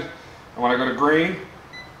suspected, and when I go to green,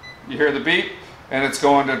 you hear the beep, and it's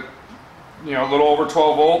going to, you know, a little over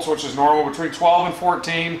 12 volts, which is normal. Between 12 and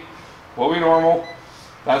 14 will be normal.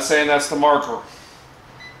 That's saying that's the marker.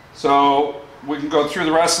 So we can go through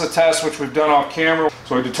the rest of the test, which we've done off camera.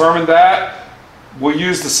 So we determined that. We'll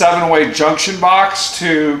use the 7-way junction box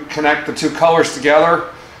to connect the two colors together.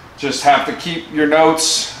 Just have to keep your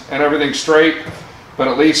notes and everything straight, but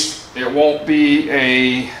at least it won't be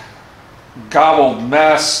a gobbled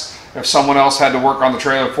mess. If someone else had to work on the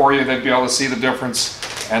trailer for you, they'd be able to see the difference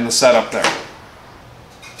and the setup there.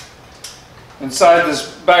 Inside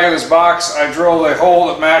this back of this box, I drilled a hole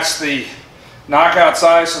that matched the knockout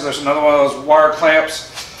size, so there's another one of those wire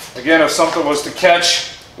clamps. Again, if something was to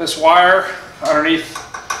catch this wire underneath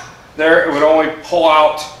there, it would only pull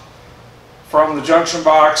out from the junction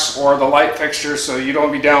box or the light fixture, so you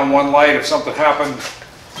don't be down one light if something happened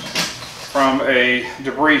from a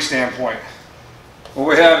debris standpoint. What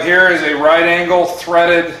we have here is a right angle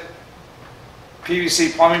threaded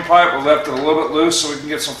PVC plumbing pipe. We left it a little bit loose so we can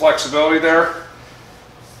get some flexibility there.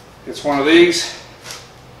 It's one of these.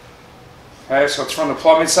 Okay, so it's from the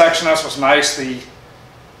plumbing section. That's what's nice. The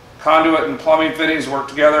conduit and plumbing fittings work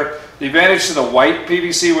together. The advantage to the white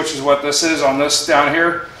PVC, which is what this is on this down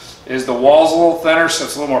here, is the wall's a little thinner, so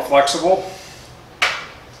it's a little more flexible.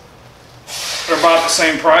 They're about the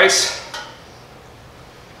same price.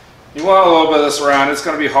 You want a little bit of this around. It's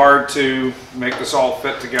going to be hard to make this all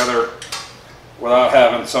fit together without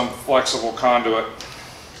having some flexible conduit.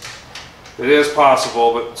 It is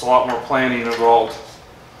possible, but it's a lot more planning involved.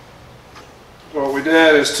 What we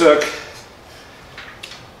did is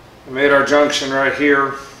we made our junction right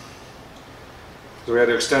here. So we had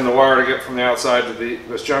to extend the wire to get from the outside to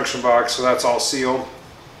this junction box, so that's all sealed.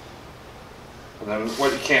 And then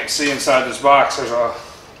what you can't see inside this box, there's a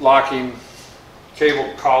locking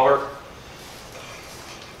cable collar.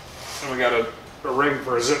 And we got a ring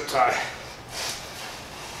for a zip tie.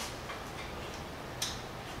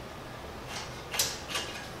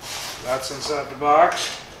 That's inside the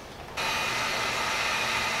box.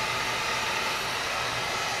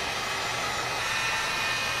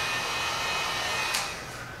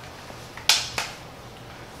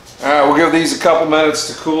 Alright, we'll give these a couple minutes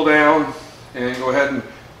to cool down and go ahead and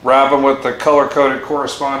wrap them with the color-coded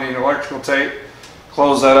corresponding electrical tape.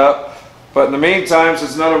 Close that up. But in the meantime,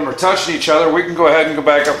 since none of them are touching each other, we can go ahead and go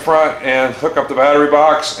back up front and hook up the battery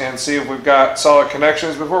box and see if we've got solid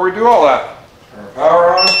connections before we do all that. Turn our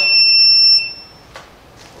power on.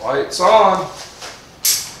 Lights on.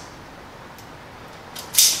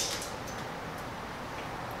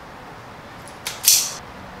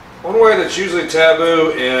 One way that's usually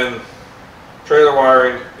taboo in trailer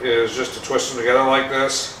wiring is just to twist them together like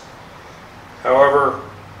this. However,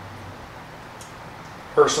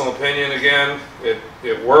 personal opinion again,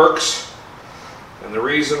 it works. And the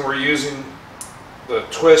reason we're using the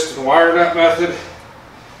twist and wire nut method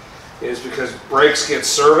is because brakes get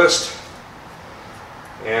serviced,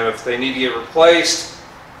 and if they need to get replaced,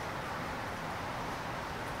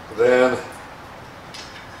 then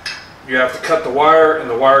you have to cut the wire, and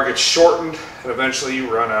the wire gets shortened, and eventually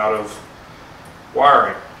you run out of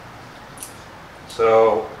wiring.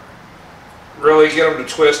 So really get them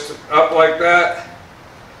to twist up like that,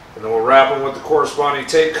 and then we'll wrap them with the corresponding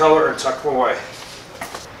tape color and tuck them away.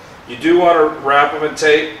 You do want to wrap them in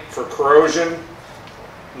tape for corrosion,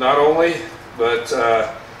 not only, but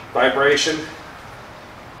vibration.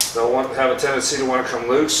 They'll have a tendency to want to come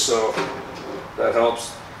loose, so that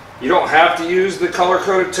helps. You don't have to use the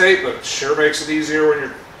color-coded tape, but it sure makes it easier when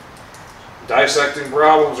you're dissecting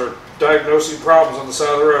problems or diagnosing problems on the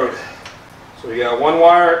side of the road. So we got one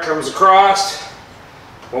wire that comes across,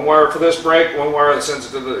 one wire for this brake, one wire that sends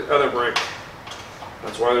it to the other brake.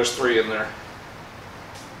 That's why there's 3 in there.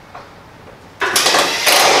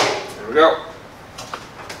 There we go.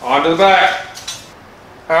 On to the back.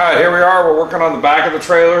 Alright, here we are. We're working on the back of the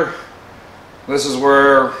trailer. This is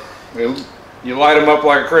where you light them up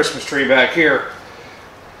like a Christmas tree back here.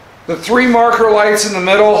 The 3 marker lights in the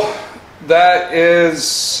middle, that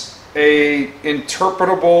is a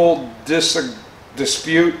interpretable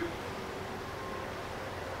dispute.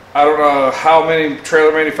 I don't know how many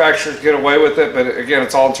trailer manufacturers get away with it, but again,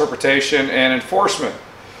 it's all interpretation and enforcement.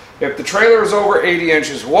 If the trailer is over 80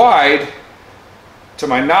 inches wide, to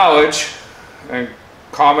my knowledge, and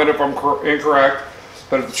comment if I'm incorrect,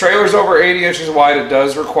 but if the trailer is over 80 inches wide, it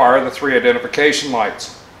does require the 3 identification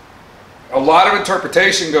lights. A lot of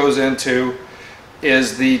interpretation goes into,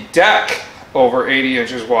 is the deck over 80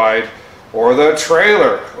 inches wide or the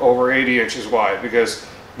trailer over 80 inches wide? Because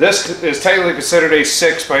this is technically considered a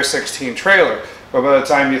 6 by 16 trailer, but by the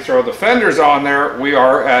time you throw the fenders on there, we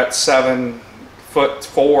are at 7'4"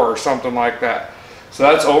 or something like that. So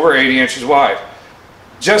that's over 80 inches wide.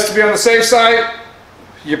 Just to be on the safe side,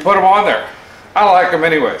 you put them on there. I like them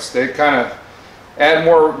anyways. They kind of add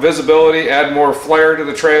more visibility, add more flair to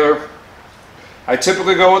the trailer. I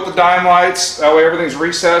typically go with the dime lights. That way everything's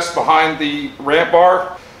recessed behind the ramp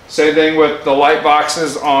bar. Same thing with the light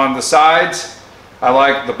boxes on the sides. I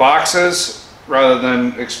like the boxes rather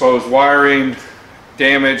than exposed wiring,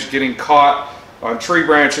 damage, getting caught on tree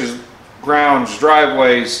branches, grounds,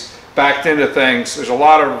 driveways, backed into things. There's a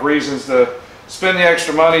lot of reasons to spend the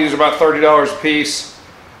extra money. These are about $30 a piece,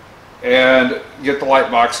 and get the light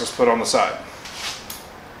boxes put on the side.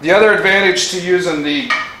 The other advantage to using the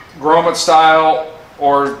grommet style,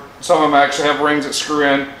 or some of them actually have rings that screw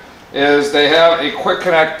in, is they have a quick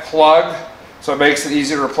connect plug, so it makes it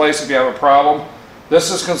easy to replace if you have a problem. This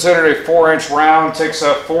is considered a 4-inch round, takes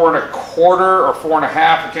a 4 1/4 or 4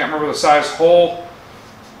 1/2, I can't remember the size hole.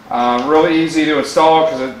 Really easy to install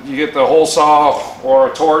because you get the hole saw or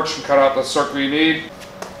a torch and cut out the circle you need.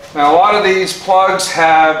 Now a lot of these plugs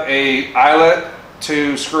have a eyelet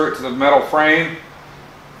to screw it to the metal frame.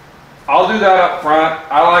 I'll do that up front.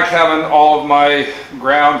 I like having all of my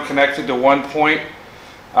ground connected to one point.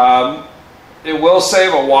 It will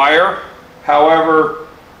save a wire. However,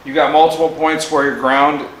 you got multiple points where your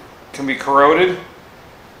ground can be corroded.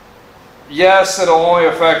 Yes, it'll only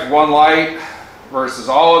affect one light versus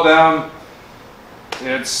all of them.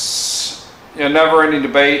 It's a never-ending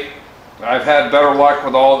debate. I've had better luck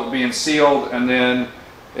with all of it being sealed and then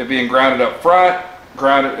it being grounded up front.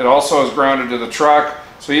 It also is grounded to the truck.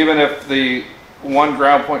 So even if the one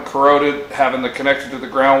ground point corroded, having the connected to the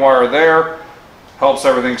ground wire there helps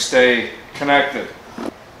everything stay connected.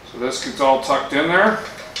 So this gets all tucked in there.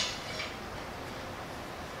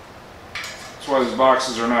 That's why these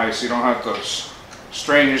boxes are nice. You don't have to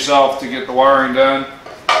strain yourself to get the wiring done.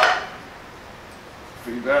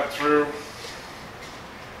 Feed that through.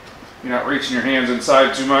 You're not reaching your hands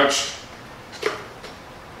inside too much.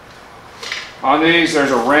 On these,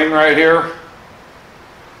 there's a ring right here.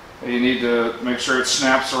 You need to make sure it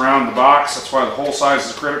snaps around the box. That's why the hole size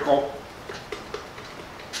is critical.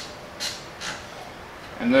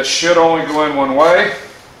 And this should only go in one way.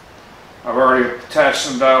 I've already attached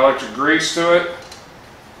some dielectric grease to it.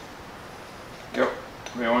 Yep,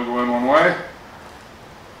 they only go in one way.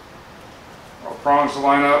 All prongs to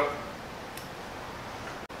line up.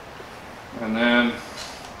 And then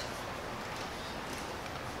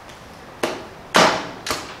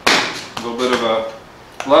a little bit of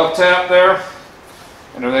a love tap there,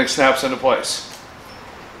 and everything snaps into place.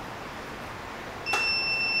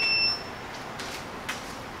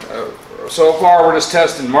 So far we're just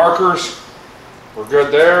testing markers. We're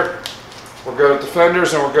good there. We're good at the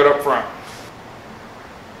fenders, and we're good up front.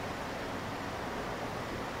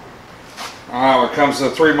 When it comes to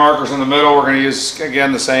the 3 markers in the middle, we're going to use,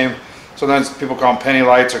 again, the same. Sometimes people call them penny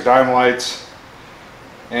lights or dime lights.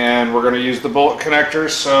 And we're going to use the bullet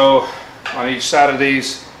connectors. So on each side of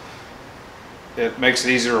these, it makes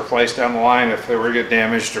it easy to replace down the line if they were to get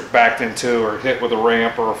damaged or backed into or hit with a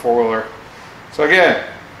ramp or a 4-wheeler. So again,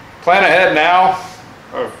 plan ahead now.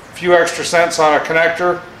 A few extra cents on a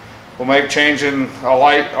connector will make changing a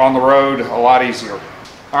light on the road a lot easier.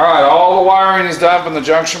 Alright, all the wiring is done from the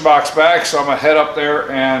junction box back, so I'm going to head up there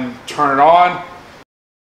and turn it on.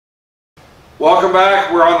 Welcome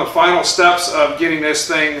back. We're on the final steps of getting this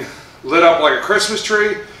thing lit up like a Christmas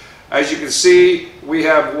tree. As you can see, we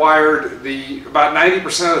have wired about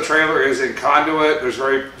 90% of the trailer is in conduit. There's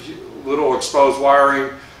very little exposed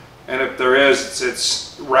wiring, and if there is,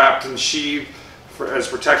 it's wrapped and sheathed as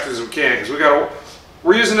protected as we can, because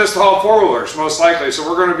we're using this to haul 4-wheelers most likely. So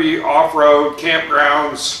we're going to be off-road,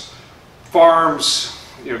 campgrounds, farms,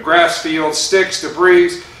 grass fields, sticks,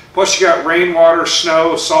 debris. Plus you got rainwater,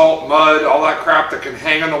 snow, salt, mud, all that crap that can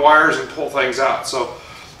hang on the wires and pull things out. So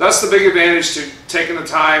that's the big advantage to taking the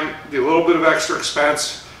time, the little bit of extra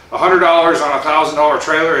expense. $100 on a $1,000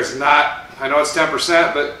 trailer is not, I know it's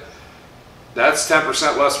 10%, but that's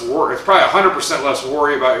 10% less worry. It's probably 100% less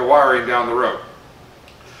worry about your wiring down the road.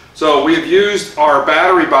 So we have used our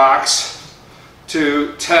battery box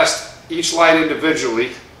to test each light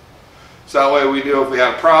individually. So that way we knew if we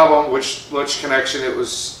had a problem, which connection it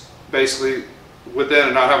was basically within,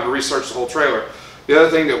 and not having to research the whole trailer. The other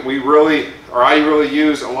thing that I really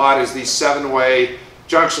use a lot is these 7-way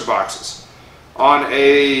junction boxes. On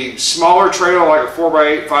a smaller trailer like a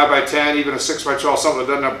 4x8, 5x10, even a 6x12, something that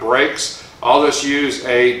doesn't have brakes, I'll just use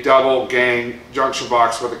a double gang junction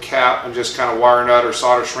box with a cap and just kind of wire nut or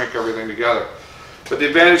solder shrink everything together. But the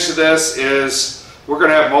advantage to this is we're going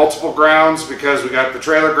to have multiple grounds, because we got the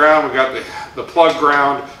trailer ground, we got the plug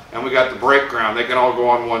ground, and we got the brake ground. They can all go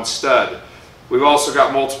on one stud. We've also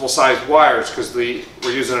got multiple sized wires, because we're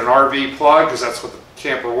using an RV plug, because that's what the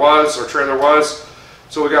camper was, or trailer was.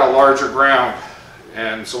 So we got a larger ground,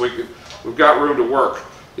 and so we've got room to work.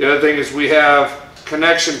 The other thing is we have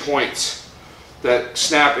connection points that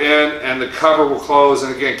snap in, and the cover will close,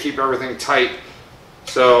 and again keep everything tight.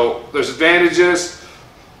 So there's advantages.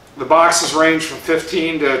 The boxes range from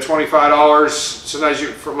 $15 to $25. Sometimes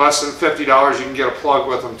for less than $50 you can get a plug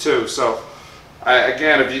with them too. So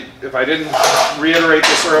again, if I didn't reiterate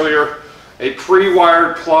this earlier, a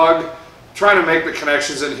pre-wired plug, trying to make the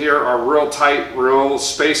connections in here are real tight, real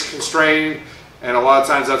space constrained, and a lot of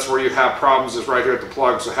times that's where you have problems, is right here at the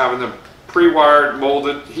plug. So having them pre-wired,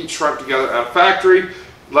 molded, heat shrunk together at a factory,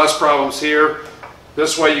 less problems here.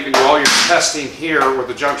 This way you can do all your testing here with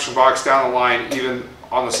the junction box down the line, even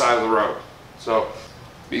on the side of the road. So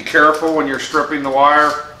be careful when you're stripping the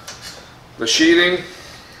wire, the sheathing.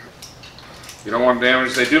 You don't want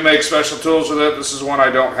damage. They do make special tools with it. This is one I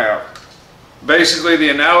don't have. Basically, the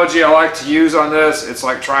analogy I like to use on this, it's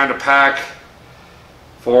like trying to pack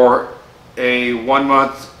for a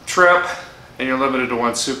 1-month trip, and you're limited to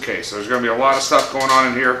 1 suitcase. There's going to be a lot of stuff going on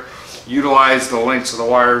in here. Utilize the lengths of the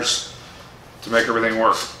wires to make everything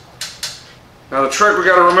work. Now the trick we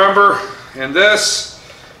got to remember in this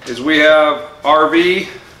is we have RV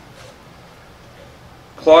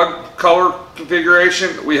plug color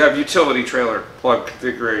configuration, we have utility trailer plug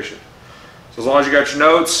configuration. So as long as you got your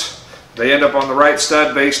notes, they end up on the right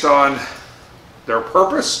stud based on their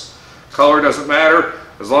purpose. Color doesn't matter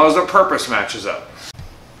as long as the purpose matches up.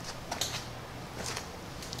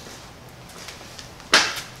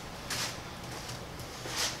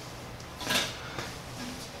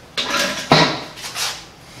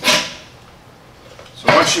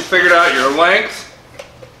 So once you figured out your length,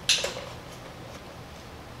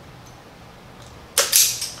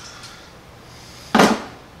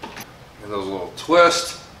 give those a little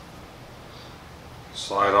twist,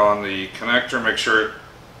 slide on the connector, make sure,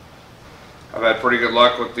 I've had pretty good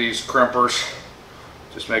luck with these crimpers,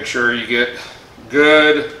 just make sure you get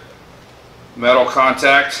good metal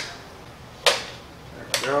contact.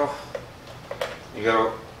 There we go. You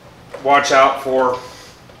gotta watch out for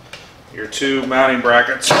your two mounting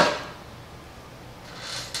brackets.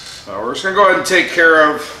 We're just gonna go ahead and take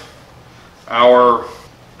care of our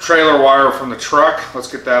trailer wire from the truck.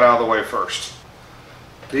 Let's get that out of the way first.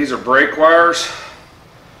 These are brake wires.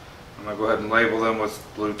 I'm gonna go ahead and label them with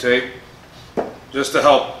blue tape, just to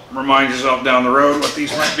help remind yourself down the road what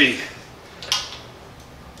these might be.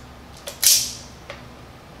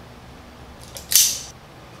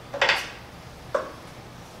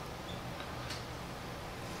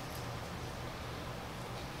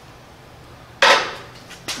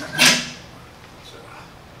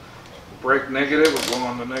 Brake negative will go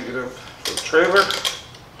on the negative for the trailer,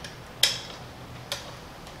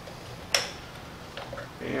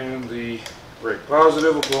 and the brake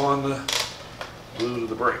positive will go on the blue to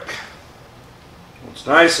the brake. What's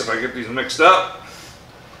nice, if I get these mixed up,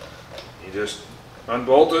 you just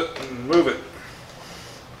unbolt it and move it,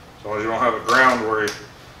 as long as you don't have it ground where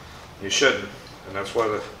you shouldn't, and that's why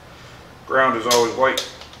the ground is always white.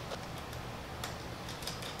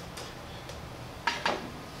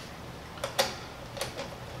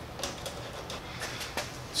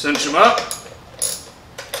 Cinch them up,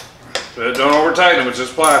 but don't over tighten them, it's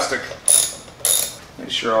just plastic. Make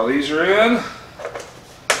sure all these are in.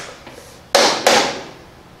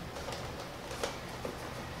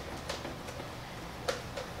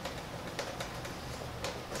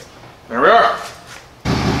 There we are.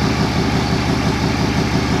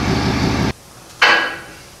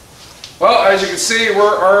 Well, as you can see, we're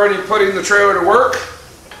already putting the trailer to work.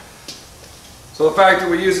 So the fact that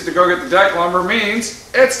we use it to go get the deck lumber means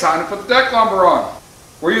it's time to put the deck lumber on.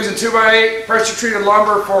 We're using 2x8 pressure treated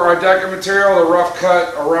lumber for our decking material, the rough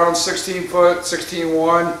cut around 16 foot,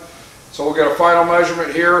 16.1. So we'll get a final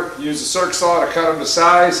measurement here, use the circ saw to cut them to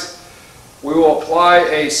size. We will apply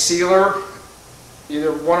a sealer.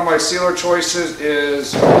 Either one of my sealer choices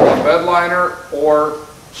is a bed liner or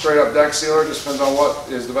straight up deck sealer, just depends on what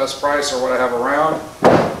is the best price or what I have around.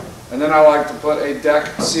 And then I like to put a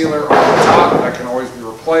deck sealer on the top that can always be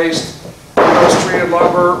replaced. Rust treated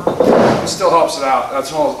lumber, it still helps it out. That's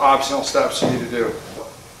one of those optional steps you need to do.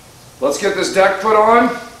 Let's get this deck put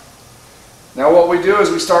on. Now what we do is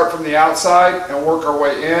we start from the outside and work our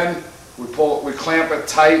way in. We clamp it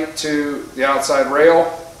tight to the outside rail.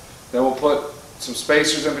 Then we'll put some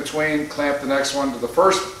spacers in between, clamp the next one to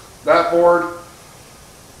that board.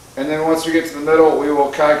 And then once we get to the middle, we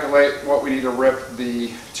will calculate what we need to rip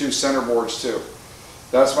the two center boards to.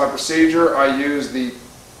 That's my procedure. I use the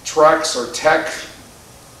Trex or Tech,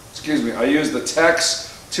 I use the Tex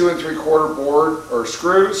 2 3/4 board or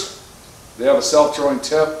screws. They have a self-drilling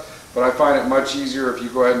tip, but I find it much easier if you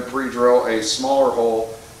go ahead and pre-drill a smaller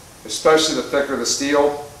hole, especially the thicker the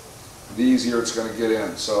steel, the easier it's going to get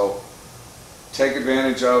in. So take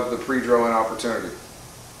advantage of the pre-drilling opportunity.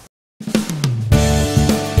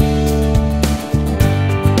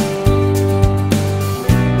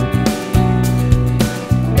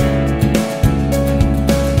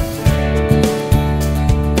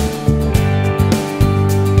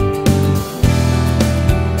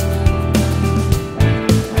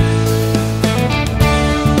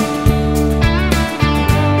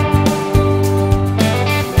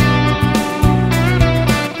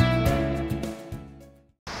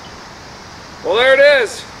 Well, there it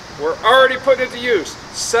is. We're already putting it to use.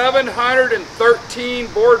 713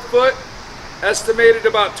 board foot, estimated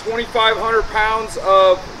about 2,500 pounds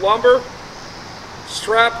of lumber.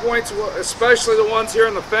 Strap points, especially the ones here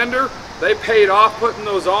in the fender, they paid off putting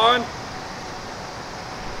those on.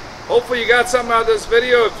 Hopefully you got something out of this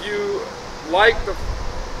video. If you like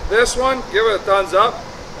this one, give it a thumbs up.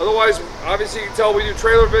 Otherwise, obviously you can tell we do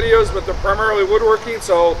trailer videos, but they're primarily woodworking,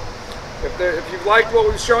 so if you've liked what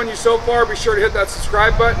we've shown you so far, be sure to hit that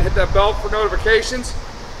subscribe button, hit that bell for notifications.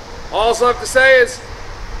 All I have to say is,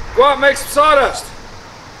 go out and make some sawdust.